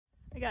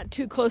got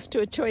too close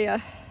to a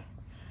cholla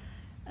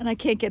and I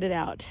can't get it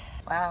out.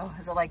 Wow,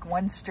 is it like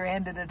one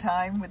strand at a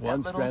time with that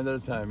little? One strand at a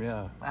time,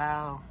 yeah.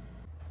 Wow.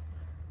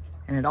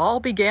 And it all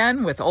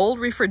began with old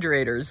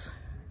refrigerators.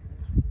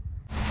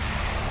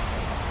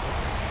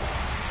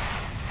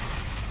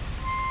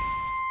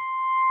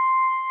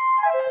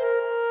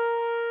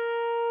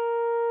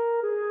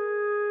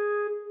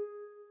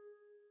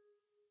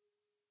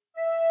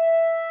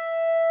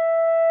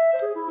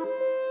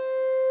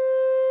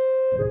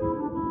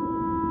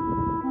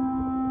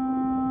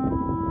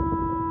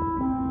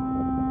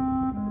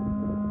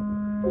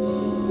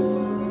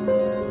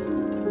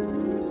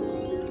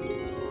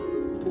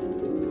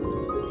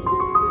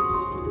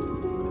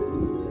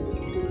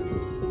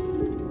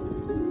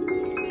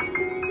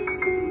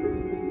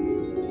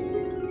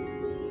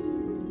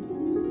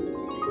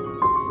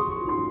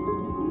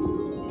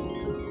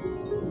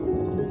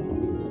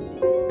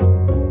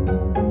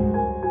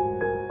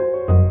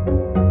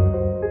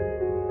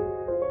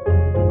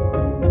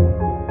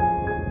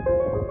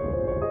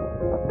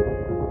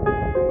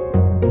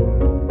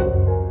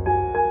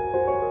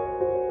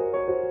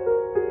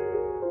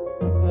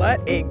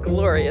 What a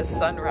glorious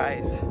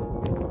sunrise.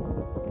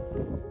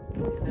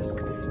 And there's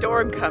a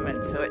storm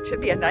coming, so it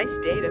should be a nice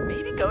day to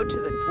maybe go to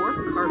the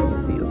Dwarf Car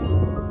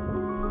Museum.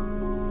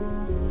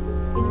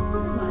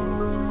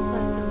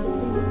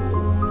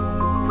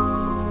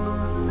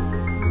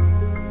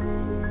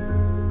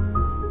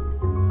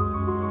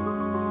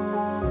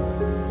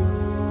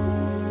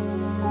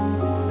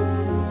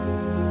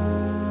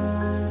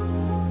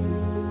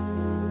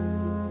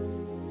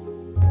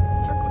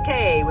 Circle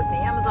K with the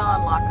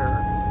Amazon locker.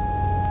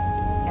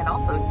 And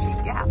also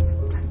cheap gas,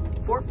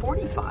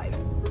 $4.45.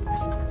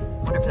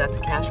 Wonder if that's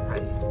a cash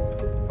price.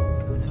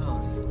 Who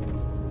knows?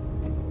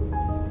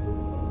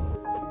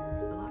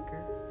 There's the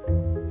locker.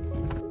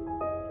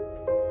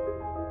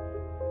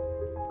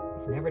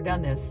 He's never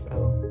done this,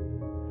 so.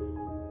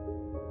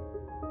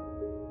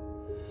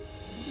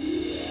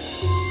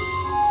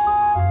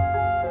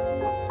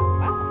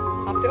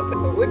 Wow, popped open.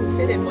 So it wouldn't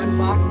fit in one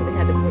box, so they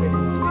had to put it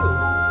in two.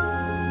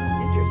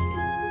 Interesting.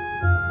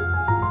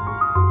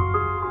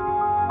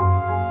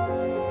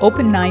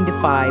 Open 9 to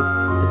 5,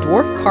 the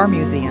Dwarf Car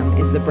Museum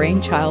is the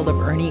brainchild of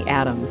Ernie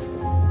Adams.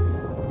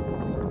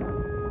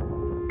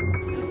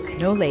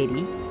 No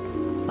lady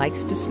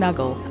likes to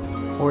snuggle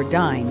or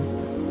dine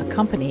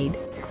accompanied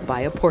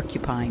by a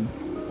porcupine.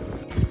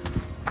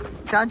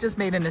 John just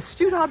made an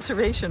astute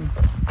observation.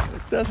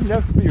 It doesn't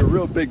have to be a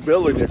real big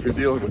building if you're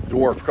dealing with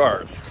dwarf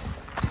cars.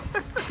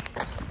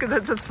 Because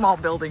it's a small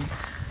building.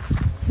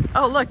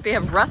 Oh look, they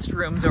have rust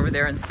rooms over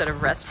there instead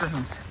of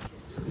restrooms.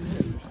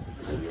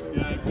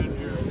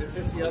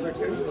 The other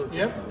two?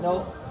 Yep.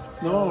 No.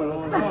 No.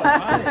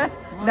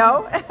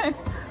 No? Can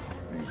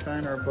you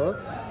sign our book?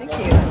 Thank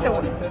you.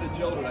 So, Petted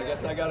children. I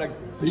guess I gotta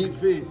beat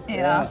feet.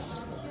 yeah.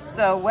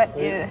 So what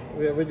is...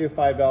 We do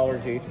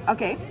 $5 each.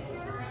 Okay.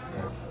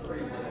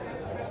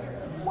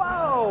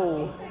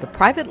 Whoa! The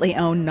privately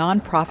owned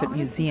nonprofit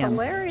museum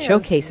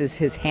showcases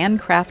his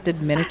handcrafted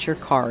miniature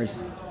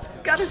cars.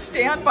 Gotta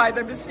stand by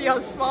them to see how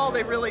small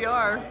they really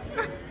are.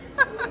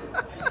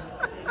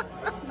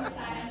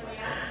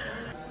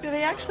 Do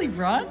they actually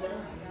run?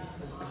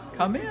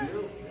 Come in.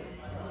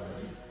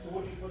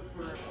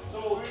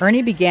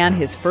 Ernie began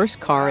his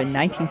first car in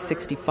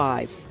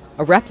 1965,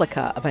 a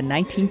replica of a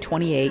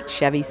 1928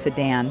 Chevy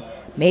sedan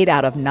made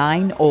out of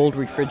 9 old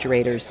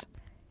refrigerators.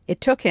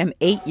 It took him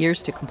 8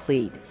 years to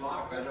complete.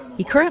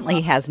 He currently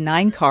has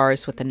 9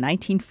 cars with a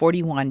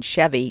 1941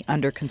 Chevy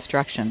under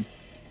construction.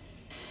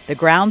 The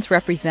grounds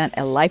represent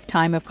a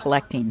lifetime of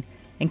collecting,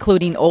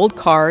 including old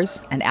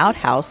cars, an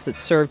outhouse that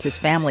served his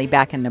family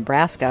back in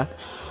Nebraska,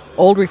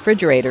 old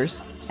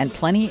refrigerators, and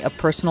plenty of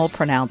personal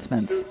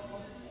pronouncements.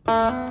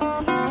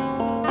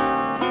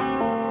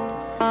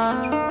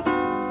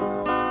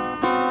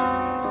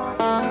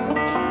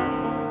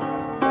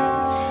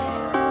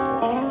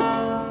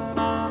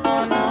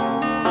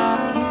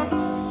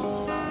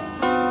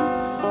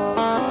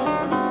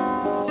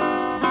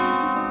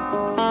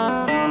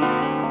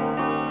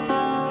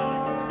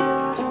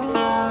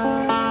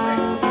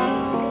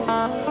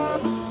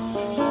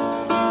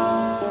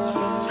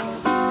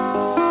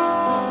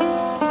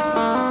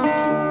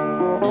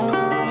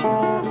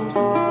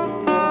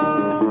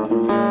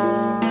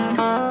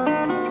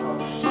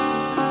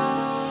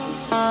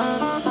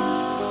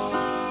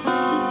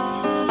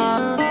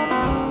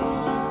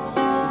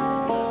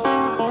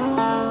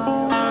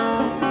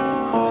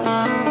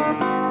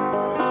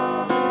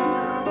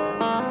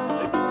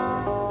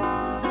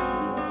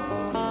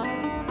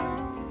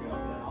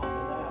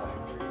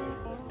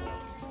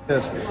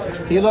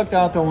 He looked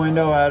out the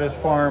window at his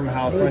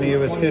farmhouse when he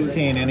was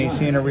 15 and he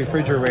seen a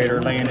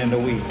refrigerator laying in the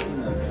weeds.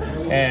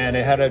 And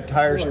it had a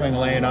tire swing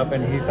laying up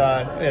and he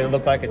thought it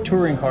looked like a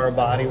touring car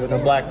body with a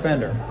black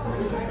fender.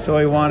 So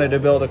he wanted to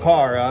build a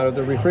car out of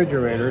the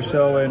refrigerator.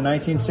 So in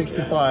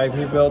 1965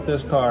 he built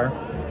this car.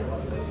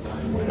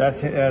 That's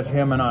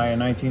him and I in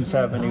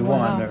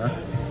 1971 there.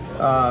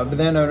 But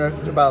then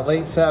in about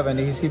late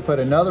 70s, he put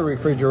another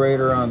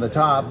refrigerator on the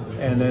top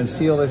and then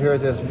sealed it here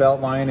at this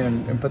belt line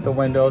and put the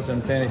windows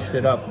and finished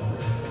it up.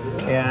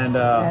 And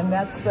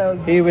that's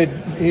the... He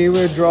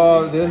would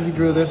draw. He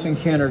drew this in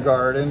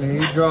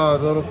kindergarten. He draw a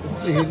little.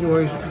 He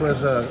always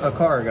was a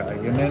car guy.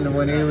 And then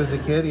when he was a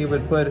kid, he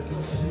would put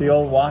the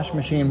old wash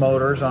machine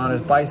motors on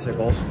his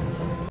bicycles.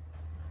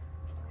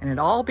 And it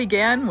all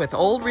began with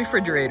old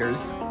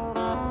refrigerators.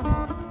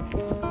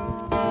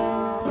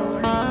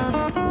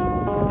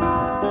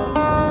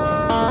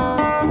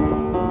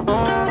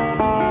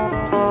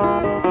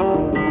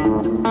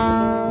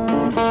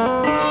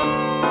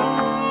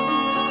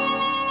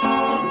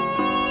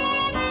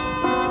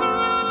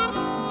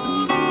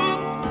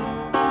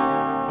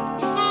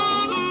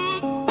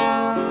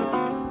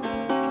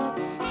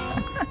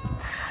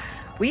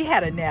 We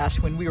had a Nash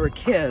when we were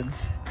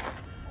kids.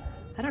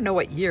 I don't know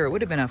what year. It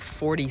would have been a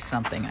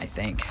 40-something, I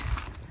think.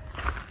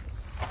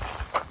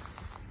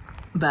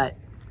 But,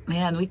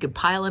 man, we could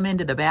pile them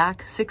into the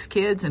back. 6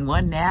 kids and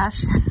 1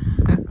 Nash.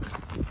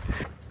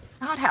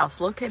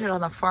 Outhouse located on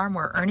the farm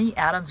where Ernie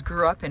Adams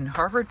grew up in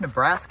Harvard,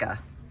 Nebraska.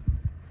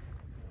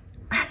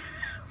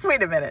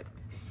 Wait a minute.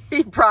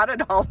 He brought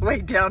it all the way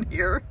down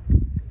here.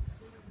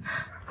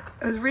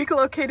 It was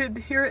relocated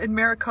here in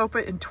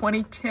Maricopa in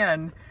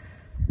 2010.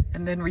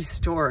 And then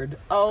restored.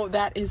 Oh,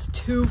 that is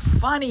too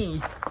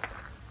funny.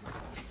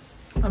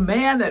 A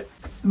man that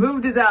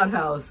moved his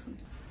outhouse.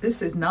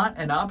 This is not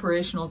an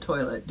operational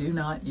toilet. Do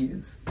not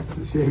use. It's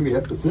a shame you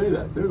have to say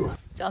that, too.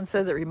 John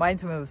says it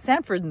reminds him of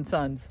Sanford and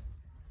Sons.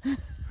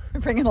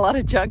 Bringing a lot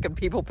of junk and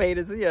people pay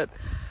to see it.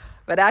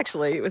 But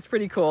actually, it was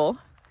pretty cool.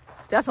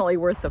 Definitely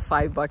worth the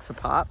 $5 a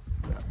pop.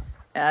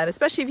 And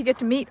especially if you get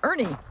to meet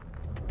Ernie.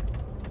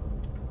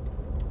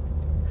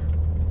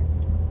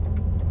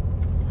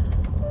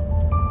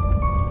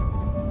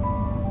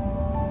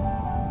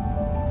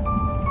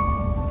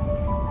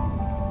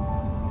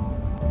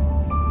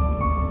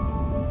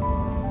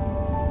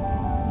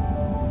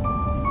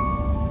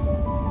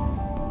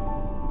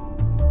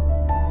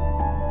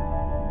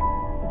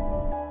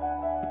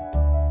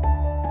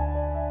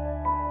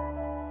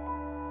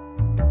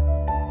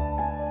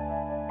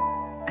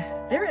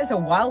 There is a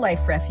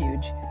wildlife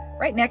refuge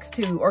right next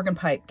to Organ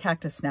Pipe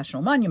Cactus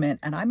National Monument,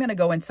 and I'm going to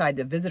go inside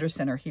the visitor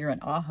center here in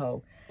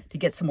Ajo to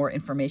get some more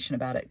information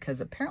about it, because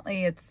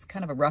apparently it's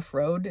kind of a rough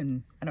road,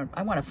 and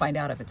I want to find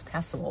out if it's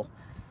passable.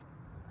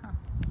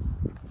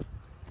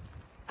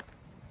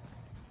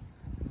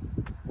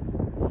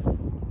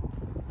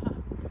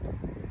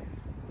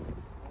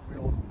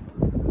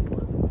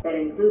 That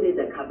included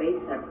the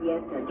Cabeza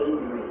Prieta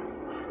game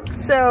range.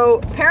 So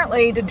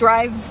apparently to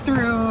drive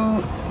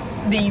through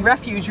the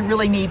refuge, you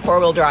really need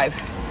 4-wheel drive.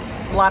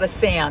 A lot of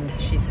sand,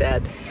 she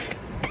said.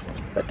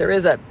 But there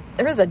is a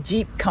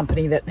Jeep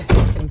company that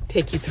can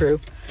take you through.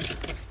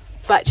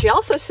 But she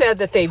also said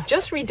that they've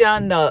just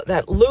redone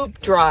that loop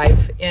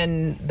drive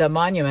in the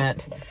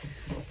monument,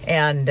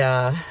 and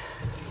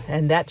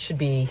that should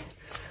be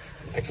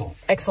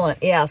excellent.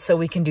 Yeah, so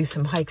we can do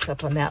some hikes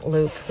up on that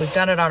loop. We've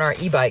done it on our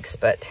e-bikes,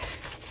 but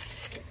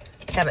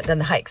haven't done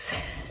the hikes.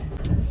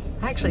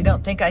 I actually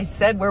don't think I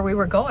said where we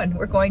were going.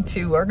 We're going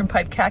to Organ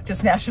Pipe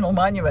Cactus National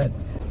Monument.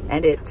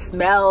 And it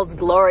smells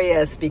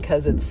glorious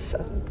because it's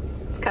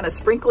kind of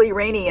sprinkly,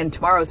 rainy, and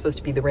tomorrow is supposed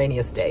to be the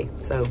rainiest day.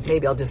 So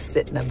maybe I'll just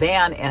sit in a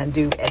van and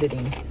do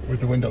editing. With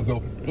the windows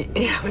open.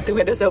 Yeah, with the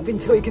windows open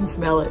so we can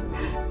smell it.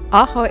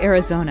 Ajo,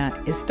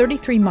 Arizona is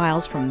 33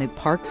 miles from the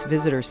park's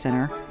visitor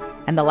center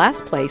and the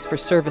last place for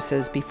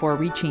services before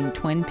reaching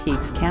Twin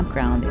Peaks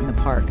Campground in the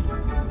park.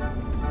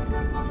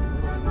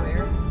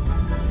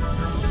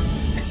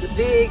 There's a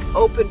big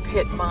open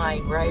pit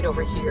mine right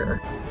over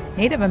here.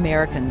 Native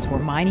Americans were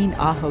mining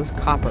Ajo's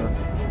copper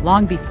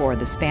long before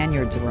the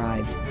Spaniards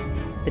arrived.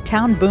 The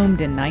town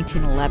boomed in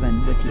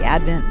 1911 with the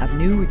advent of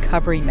new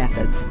recovery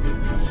methods.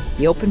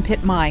 The open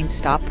pit mine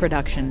stopped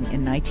production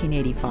in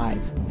 1985.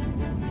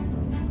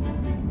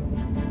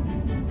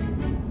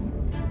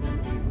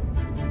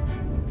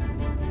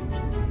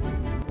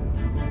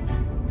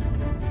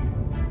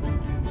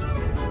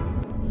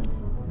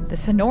 The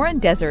Sonoran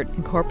Desert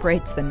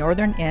incorporates the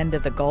northern end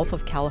of the Gulf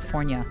of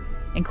California,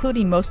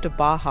 including most of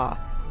Baja,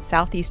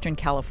 southeastern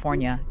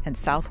California, and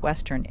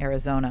southwestern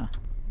Arizona.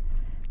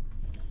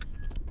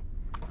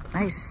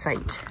 Nice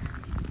site.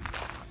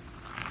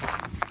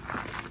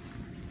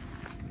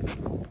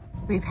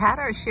 We've had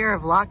our share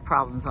of lock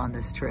problems on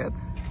this trip.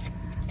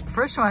 The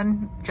first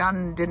one,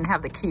 John didn't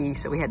have the key,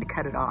 so we had to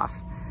cut it off.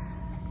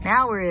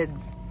 Now we're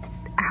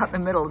out in the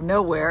middle of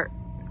nowhere,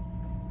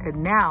 and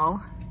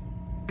now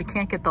we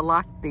can't get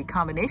the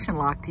combination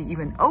lock to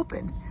even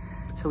open.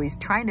 So he's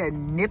trying to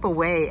nip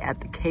away at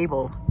the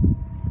cable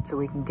so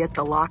we can get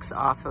the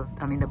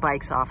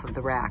bikes off of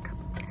the rack.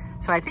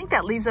 So I think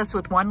that leaves us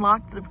with 1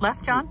 lock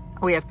left, John?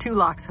 Oh, we have 2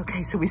 locks.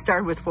 Okay, so we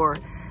started with 4.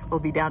 We'll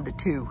be down to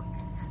 2.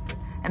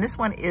 And this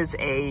one is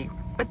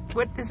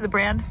what is the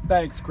brand?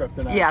 Thanks,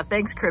 Kryptonite. Yeah,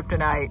 thanks,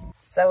 Kryptonite.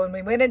 So when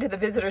we went into the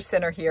visitor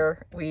center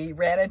here, we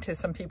ran into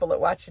some people that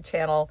watch the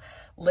channel,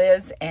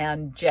 Liz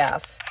and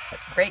Jeff,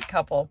 a great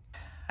couple.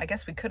 I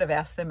guess we could have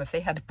asked them if they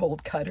had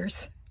bolt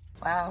cutters.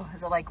 Wow,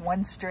 is it like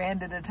one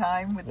strand at a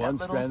time with One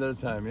that little... strand at a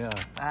time, yeah.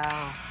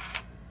 Wow.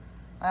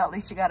 Well, at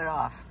least you got it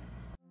off.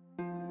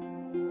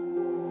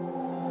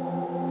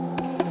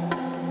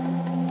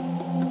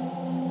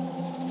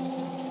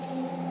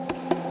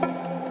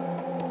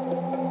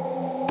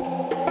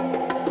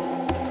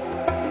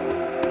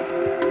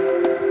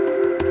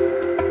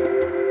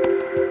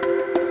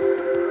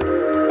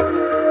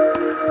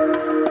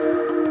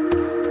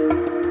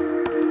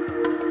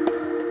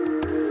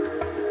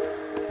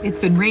 It's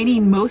been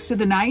raining most of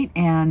the night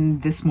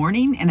and this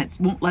morning, and it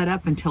won't let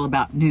up until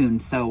about noon.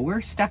 So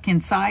we're stuck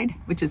inside,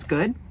 which is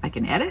good. I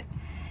can edit.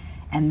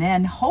 And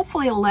then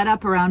hopefully it'll let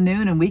up around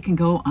noon and we can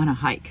go on a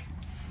hike.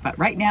 But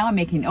right now I'm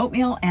making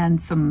oatmeal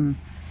and some,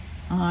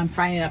 I'm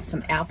frying up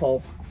some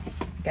apple,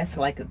 I guess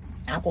like an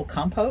apple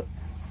compote.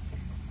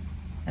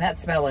 And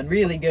that's smelling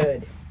really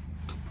good.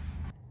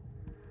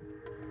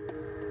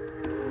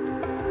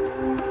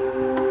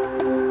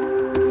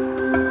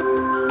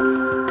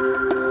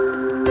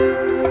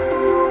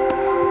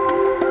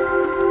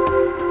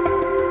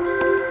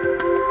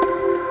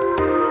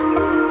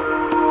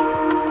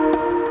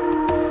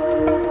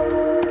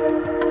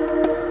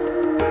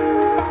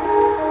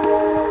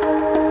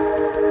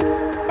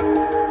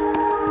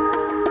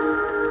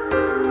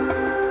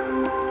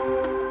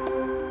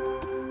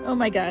 Oh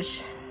my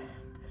gosh,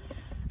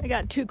 I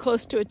got too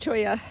close to a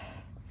cholla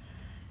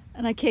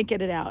and I can't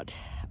get it out.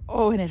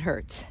 Oh, and it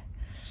hurts.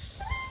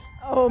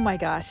 Oh my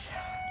gosh.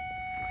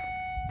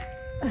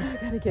 I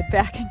gotta get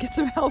back and get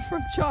some help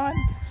from John.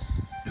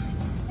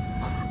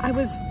 I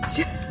was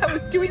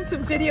doing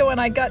some video and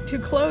I got too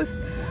close.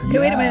 Okay,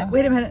 Yeah.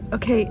 wait a minute.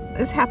 Okay,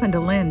 this happened to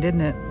Lynn,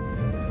 didn't it?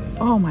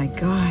 Oh my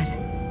God.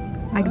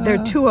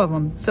 There are two of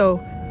them. So,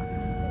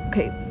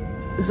 okay.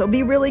 So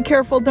be really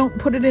careful. Don't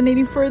put it in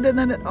any further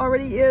than it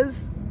already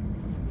is.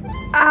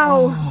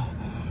 Ow.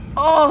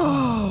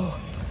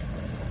 Oh.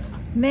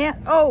 Man.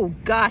 Oh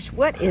gosh.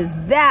 What is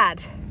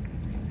that?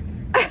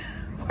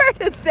 Where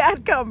did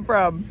that come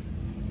from?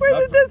 Where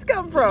did this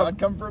come from? Not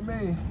come from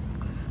me.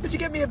 Would you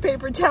get me a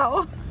paper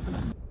towel?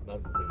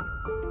 Not from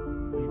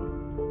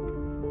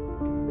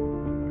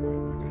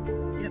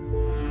me. Yep.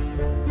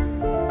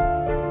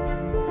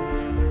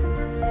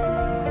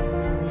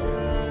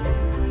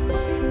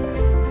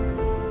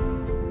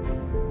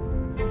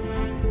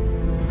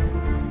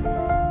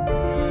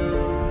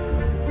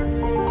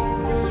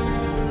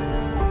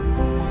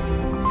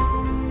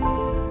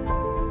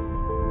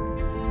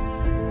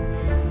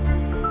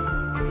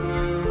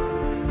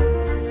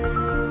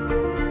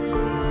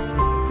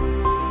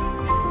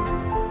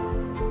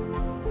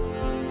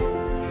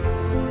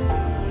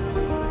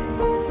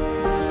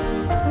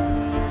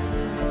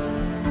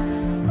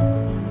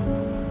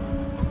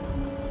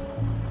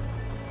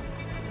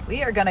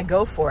 We are gonna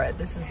go for it.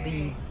 This is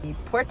the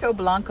Puerto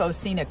Blanco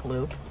Scenic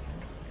Loop.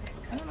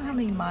 I don't know how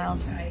many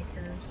miles. It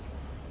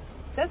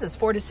says it's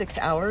 4 to 6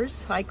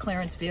 hours. High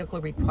clearance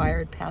vehicle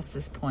required past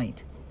this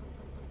point.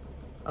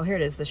 Oh, here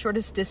it is. The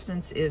shortest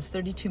distance is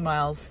 32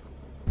 miles.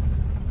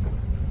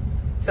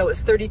 So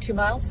it's 32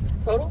 miles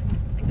total?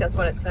 I think that's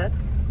what it said.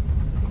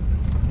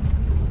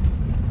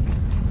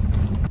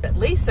 At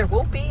least there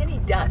won't be any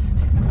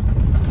dust.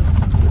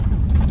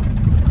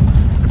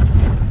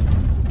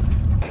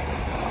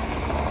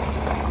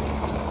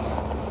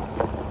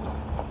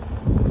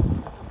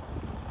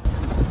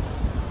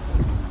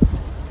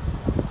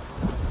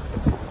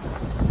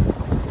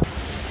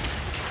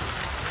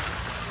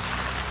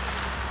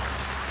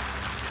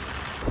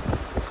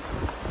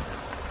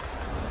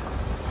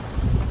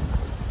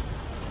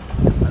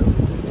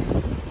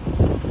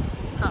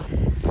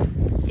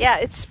 Yeah,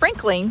 it's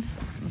sprinkling,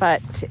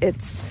 but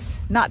it's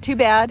not too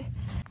bad.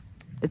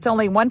 It's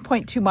only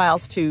 1.2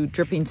 miles to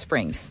Dripping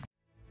Springs.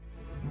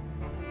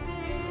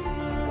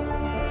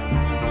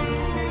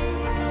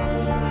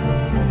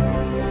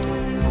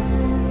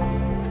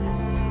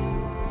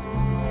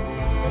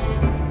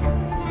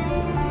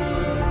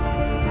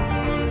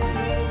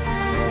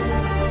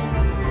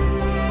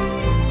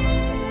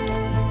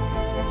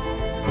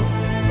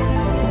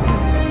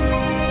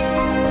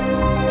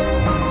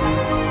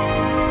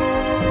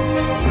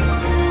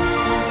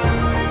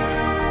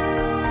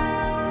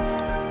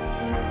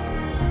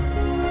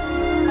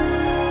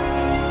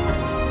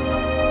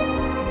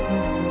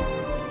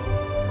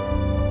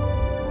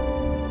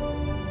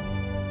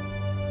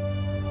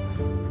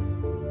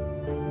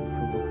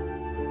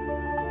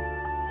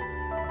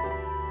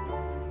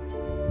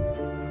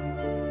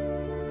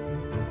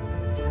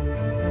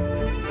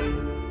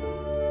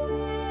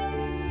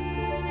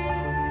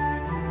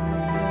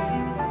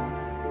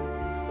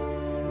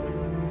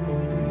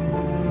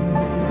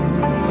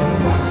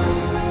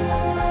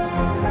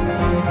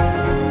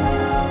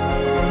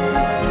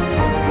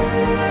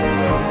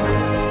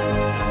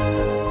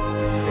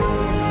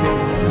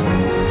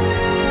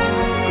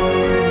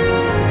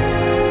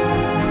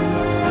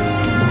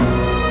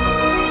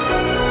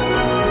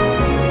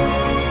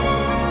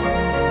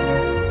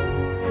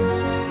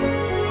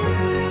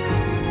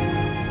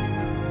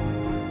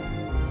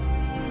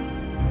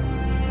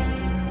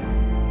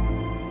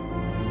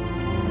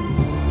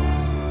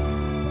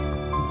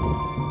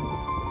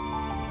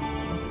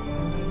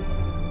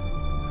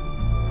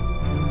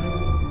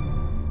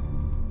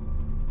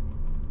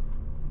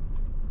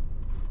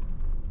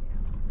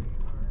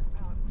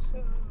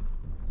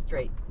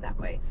 straight that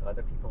way so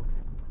other people can,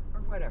 or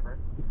whatever.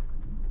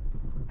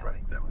 That way.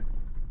 That way.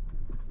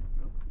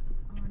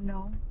 Oh,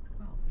 no.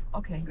 Well,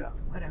 okay. Yeah.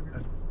 Whatever.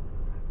 That's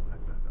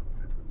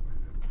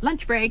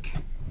Lunch break.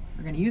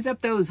 We're going to use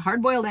up those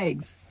hard-boiled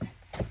eggs.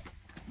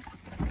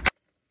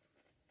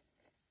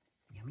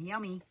 Yummy,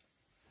 yummy.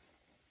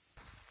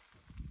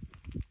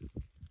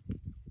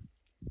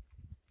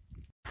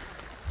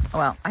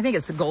 Well, I think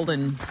it's the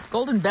Golden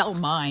Bell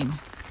Mine.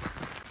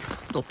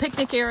 Little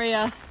picnic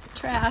area,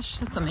 trash.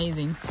 That's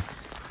amazing.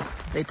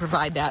 They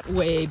provide that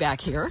way back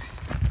here.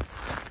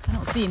 I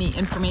don't see any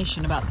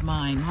information about the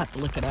mine. I'll have to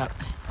look it up.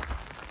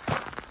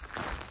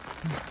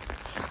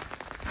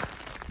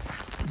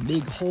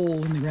 Big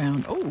hole in the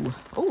ground.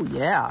 Oh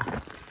yeah.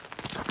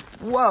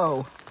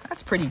 Whoa,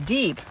 that's pretty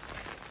deep.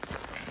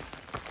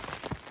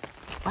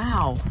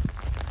 Wow.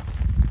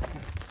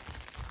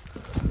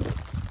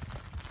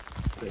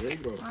 There you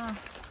go.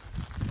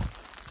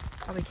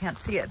 Probably can't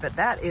see it, but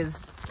that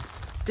is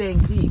dang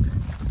deep.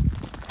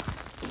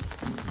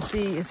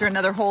 See, is there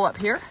another hole up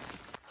here?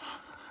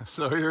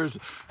 So here's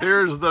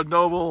the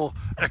noble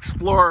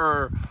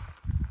explorer.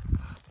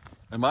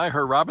 Am I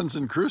her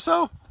Robinson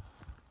Crusoe?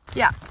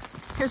 Yeah,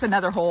 here's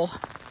another hole.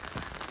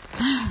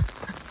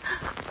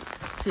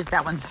 See if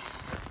that one's...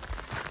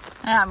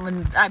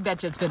 I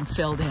bet you it's been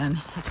filled in.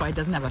 That's why it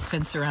doesn't have a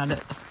fence around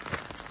it.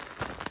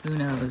 Who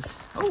knows?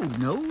 Oh,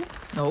 no.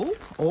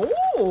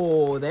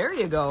 Oh, there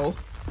you go.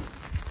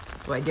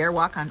 Do I dare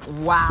walk on?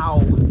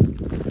 Wow.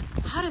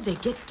 How did they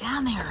get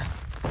down there?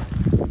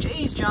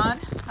 Jeez, John.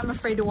 I'm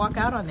afraid to walk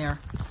out on there.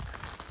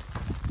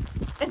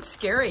 It's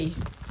scary.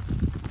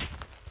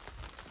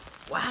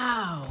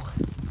 Wow.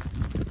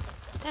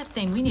 That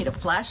thing, we need a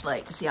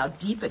flashlight to see how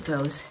deep it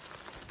goes.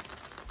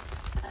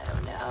 I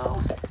don't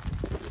know.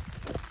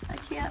 I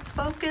can't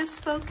focus.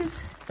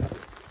 Focus.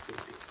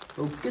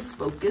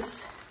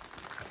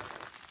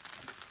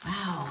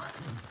 Wow.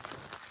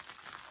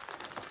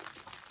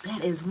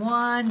 That is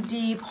one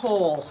deep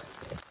hole.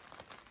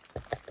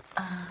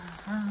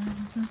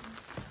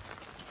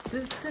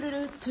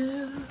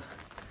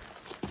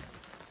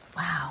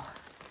 Wow.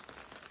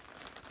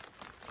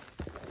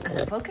 Does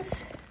that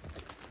focus?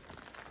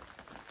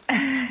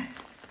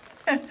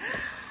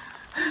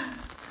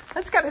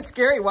 That's kind of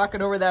scary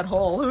walking over that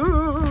hole.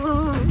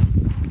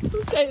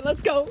 Okay,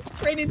 let's go.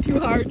 It's raining too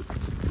hard.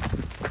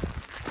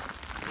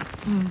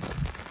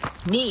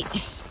 Neat.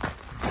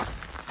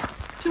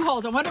 Two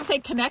holes. I wonder if they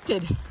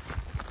connected.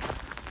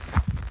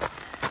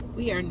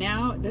 We are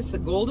now, this is the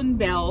Golden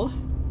Bell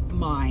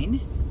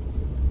Mine.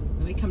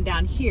 Then we come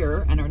down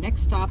here, and our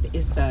next stop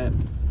is the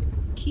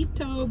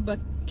Quito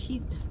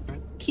Baquito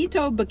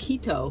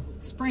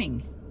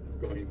Spring.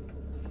 Going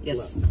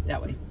Yes, left. that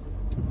way.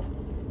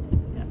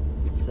 Yeah.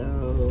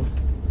 So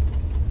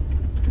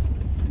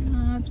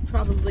it's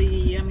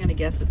probably, I'm gonna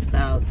guess it's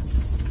about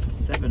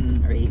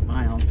 7 or 8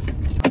 miles.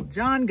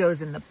 John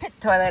goes in the pit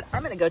toilet.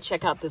 I'm gonna go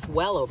check out this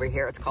well over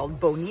here. It's called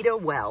Bonita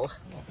Well.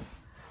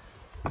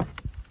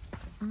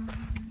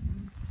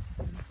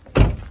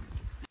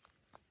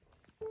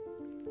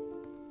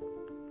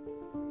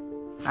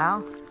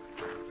 Wow,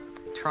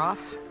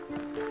 trough.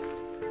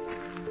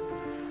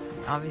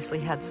 Obviously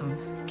had some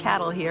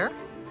cattle here.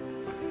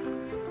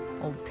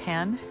 Old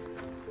pen.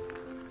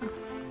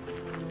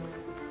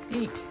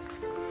 Neat.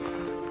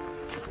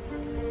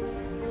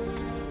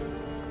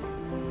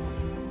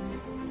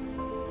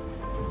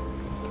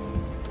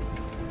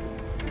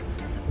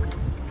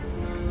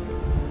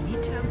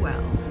 Bonita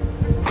Well.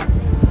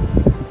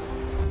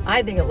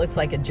 I think it looks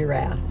like a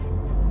giraffe.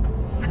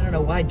 I don't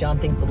know why John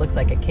thinks it looks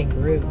like a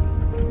kangaroo.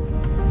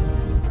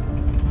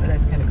 But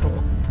that's kind of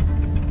cool.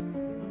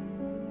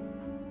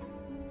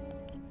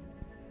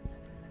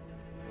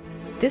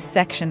 This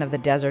section of the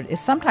desert is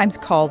sometimes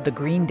called the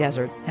Greene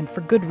Desert, and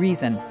for good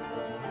reason.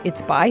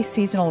 Its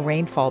bi-seasonal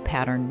rainfall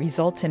pattern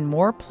results in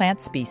more plant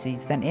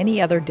species than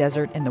any other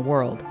desert in the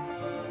world,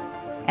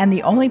 and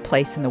the only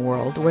place in the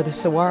world where the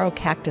saguaro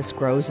cactus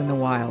grows in the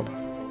wild.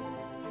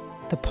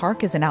 The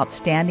park is an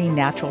outstanding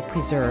natural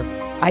preserve,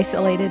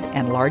 isolated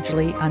and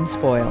largely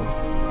unspoiled. We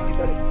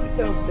go to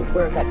Quito,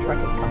 where that truck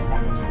is coming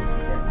back.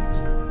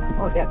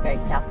 Oh, that guy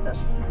passed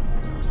us.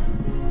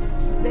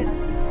 That's it.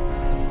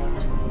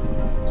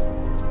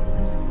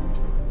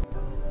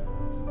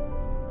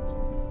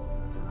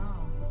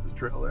 The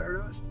trail there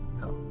to it?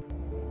 No.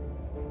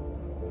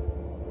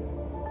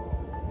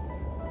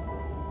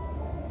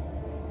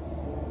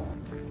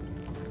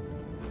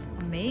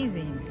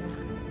 Amazing.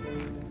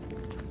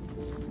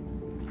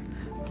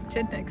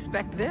 Didn't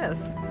expect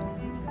this.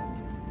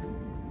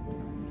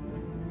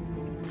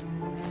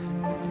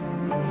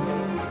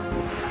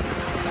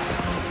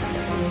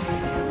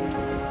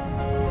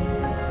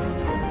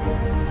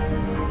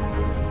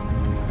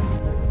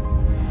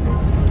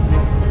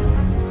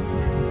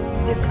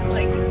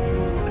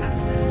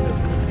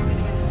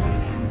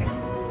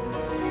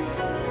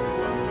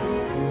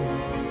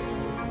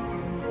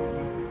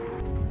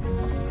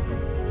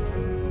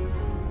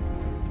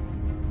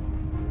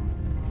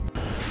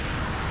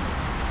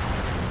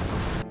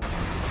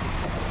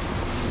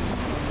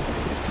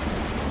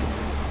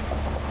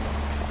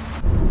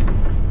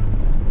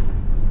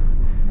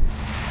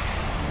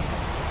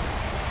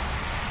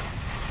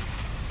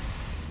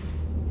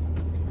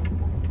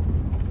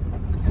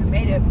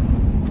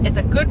 It's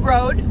a good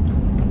road.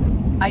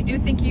 I do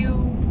think you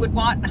would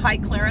want high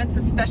clearance,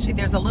 especially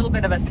there's a little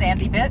bit of a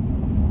sandy bit.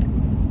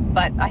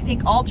 But I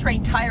think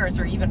all-terrain tires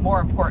are even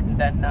more important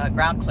than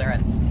ground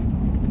clearance.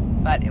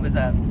 But it was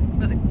a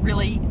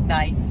really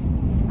nice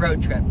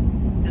road trip.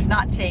 Does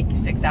not take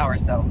 6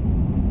 hours though.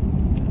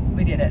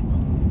 We did it.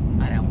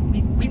 I know.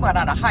 We went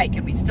on a hike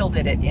and we still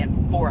did it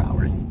in 4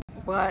 hours.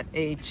 What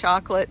a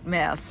chocolate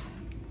mess.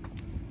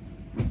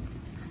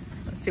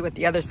 Let's see what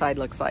the other side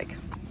looks like.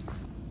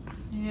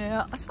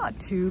 Yeah, that's not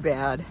too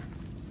bad.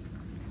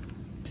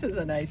 This is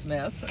a nice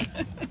mess.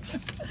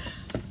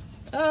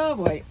 Oh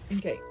boy.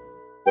 Okay.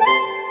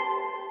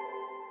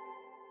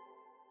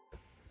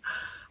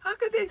 How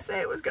could they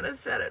say it was going to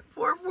set at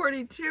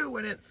 4:42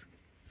 when it's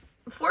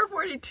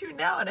 4:42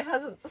 now and it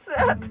hasn't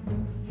set?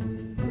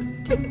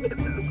 Can you get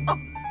this off?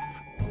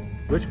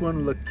 Which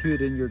one looked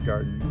cute in your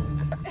garden?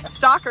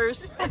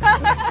 Stalkers.